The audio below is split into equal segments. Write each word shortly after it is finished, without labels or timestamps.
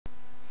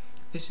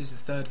This is the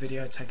third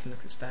video taking a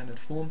look at standard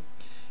form.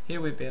 Here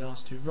we're being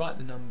asked to write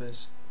the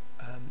numbers,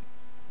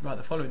 write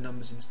the following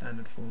numbers in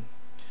standard form.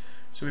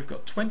 So we've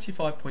got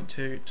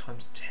 25.2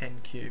 times 10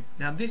 cubed.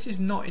 Now this is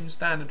not in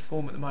standard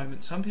form at the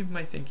moment. Some people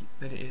may think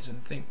that it is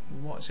and think,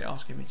 well, what's it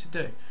asking me to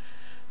do?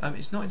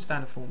 It's not in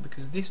standard form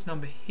because this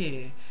number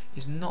here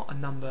is not a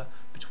number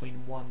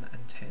between 1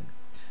 and 10.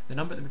 The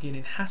number at the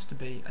beginning has to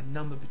be a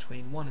number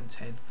between 1 and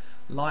 10,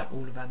 like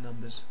all of our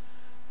numbers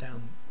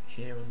down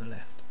here on the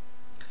left.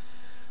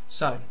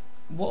 So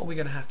what are we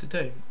going to have to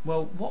do?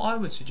 Well, what I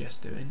would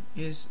suggest doing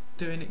is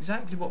doing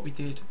exactly what we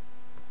did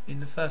in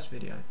the first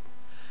video,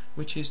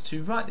 which is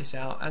to write this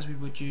out as we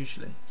would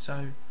usually.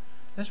 So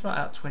let's write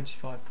out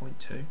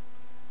 25.2,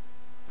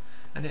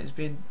 and it has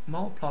been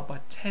multiplied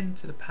by 10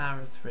 to the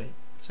power of 3.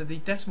 So the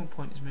decimal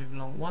point is moving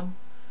along 1,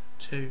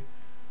 2,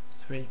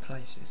 3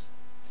 places.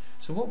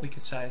 So what we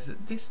could say is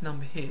that this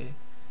number here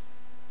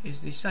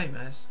is the same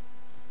as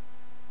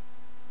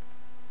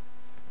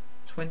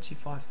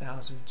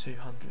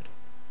 25,200.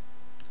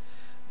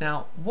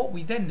 Now what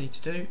we then need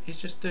to do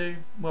is just do,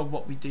 well,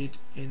 what we did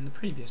in the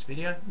previous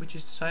video, which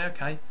is to say,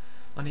 okay,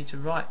 I need to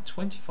write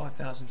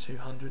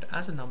 25,200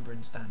 as a number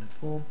in standard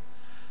form.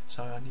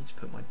 So I need to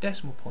put my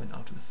decimal point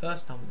after the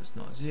first number that's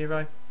not a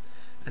 0,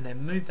 and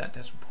then move that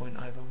decimal point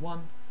over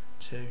 1,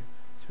 2,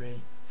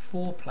 3,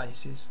 4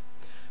 places.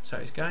 So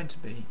it's going to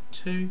be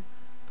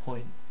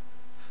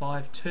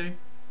 2.52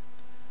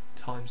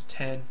 times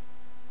 10,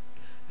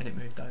 and it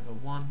moved over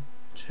 1,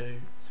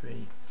 2,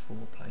 3,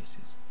 4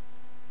 places.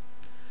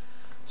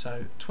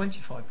 So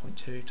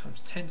 25.2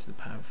 times 10 to the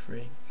power of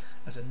 3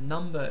 as a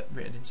number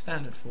written in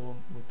standard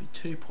form would be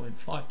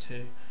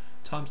 2.52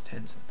 times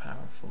 10 to the power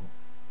of 4.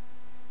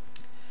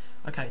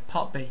 Okay,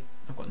 part B.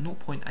 I've got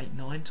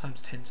 0.89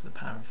 times 10 to the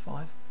power of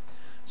 5.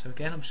 So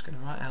again, I'm just going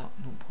to write out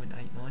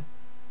 0.89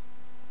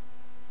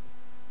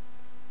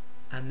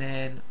 and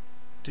then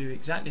do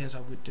exactly as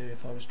I would do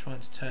if I was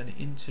trying to turn it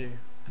into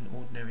an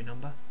ordinary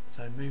number.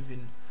 So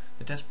moving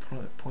the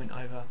decimal point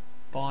over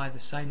by the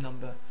same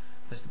number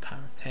as the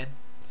power of 10.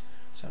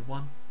 So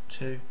 1,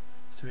 2,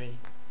 3,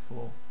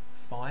 4,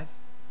 5.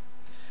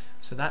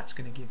 So that's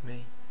going to give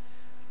me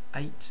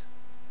 8,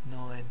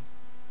 9,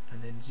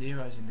 and then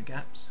zeros in the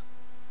gaps.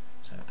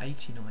 So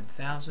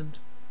 89,000.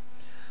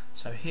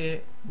 So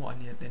here what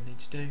I then need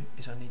to do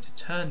is I need to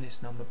turn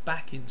this number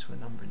back into a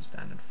number in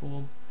standard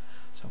form.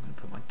 So I'm going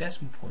to put my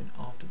decimal point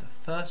after the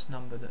first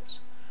number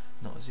that's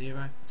not a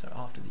 0, so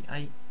after the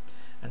 8,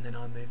 and then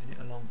I'm moving it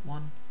along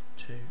 1,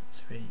 2,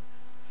 3,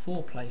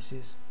 4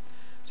 places.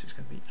 So it's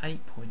going to be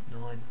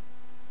 8.9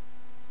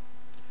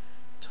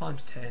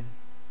 times 10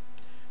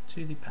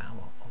 to the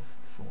power of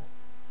 4.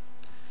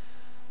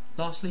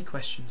 Lastly,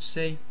 question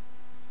C.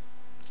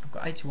 I've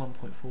got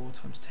 81.4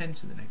 times 10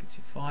 to the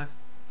negative 5.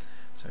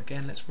 So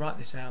again, let's write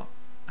this out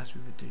as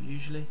we would do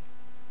usually.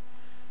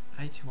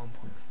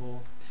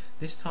 81.4.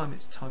 This time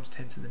it's times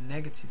 10 to the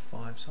negative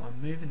 5, so I'm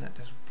moving that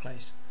decimal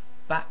place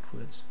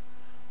backwards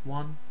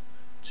 1,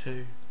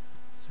 2,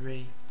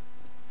 3,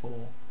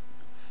 4,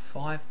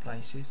 5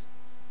 places.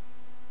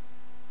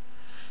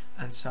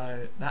 And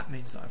so that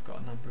means that I've got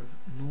a number of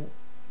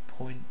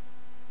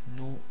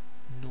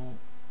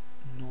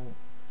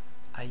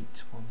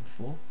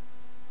 0.0000814.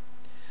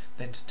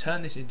 Then to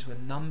turn this into a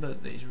number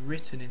that is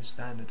written in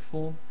standard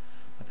form,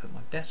 I put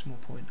my decimal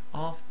point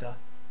after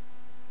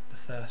the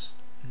first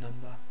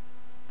number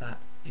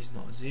that is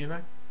not a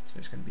 0. So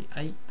it's going to be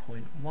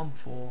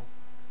 8.14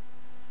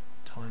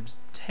 times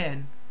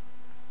 10.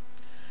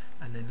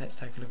 And then let's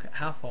take a look at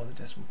how far the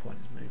decimal point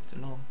has moved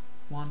along.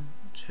 1,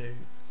 2,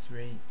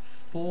 3,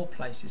 4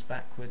 places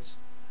backwards.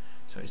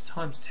 So it's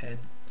times 10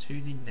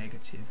 to the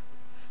negative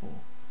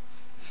 4.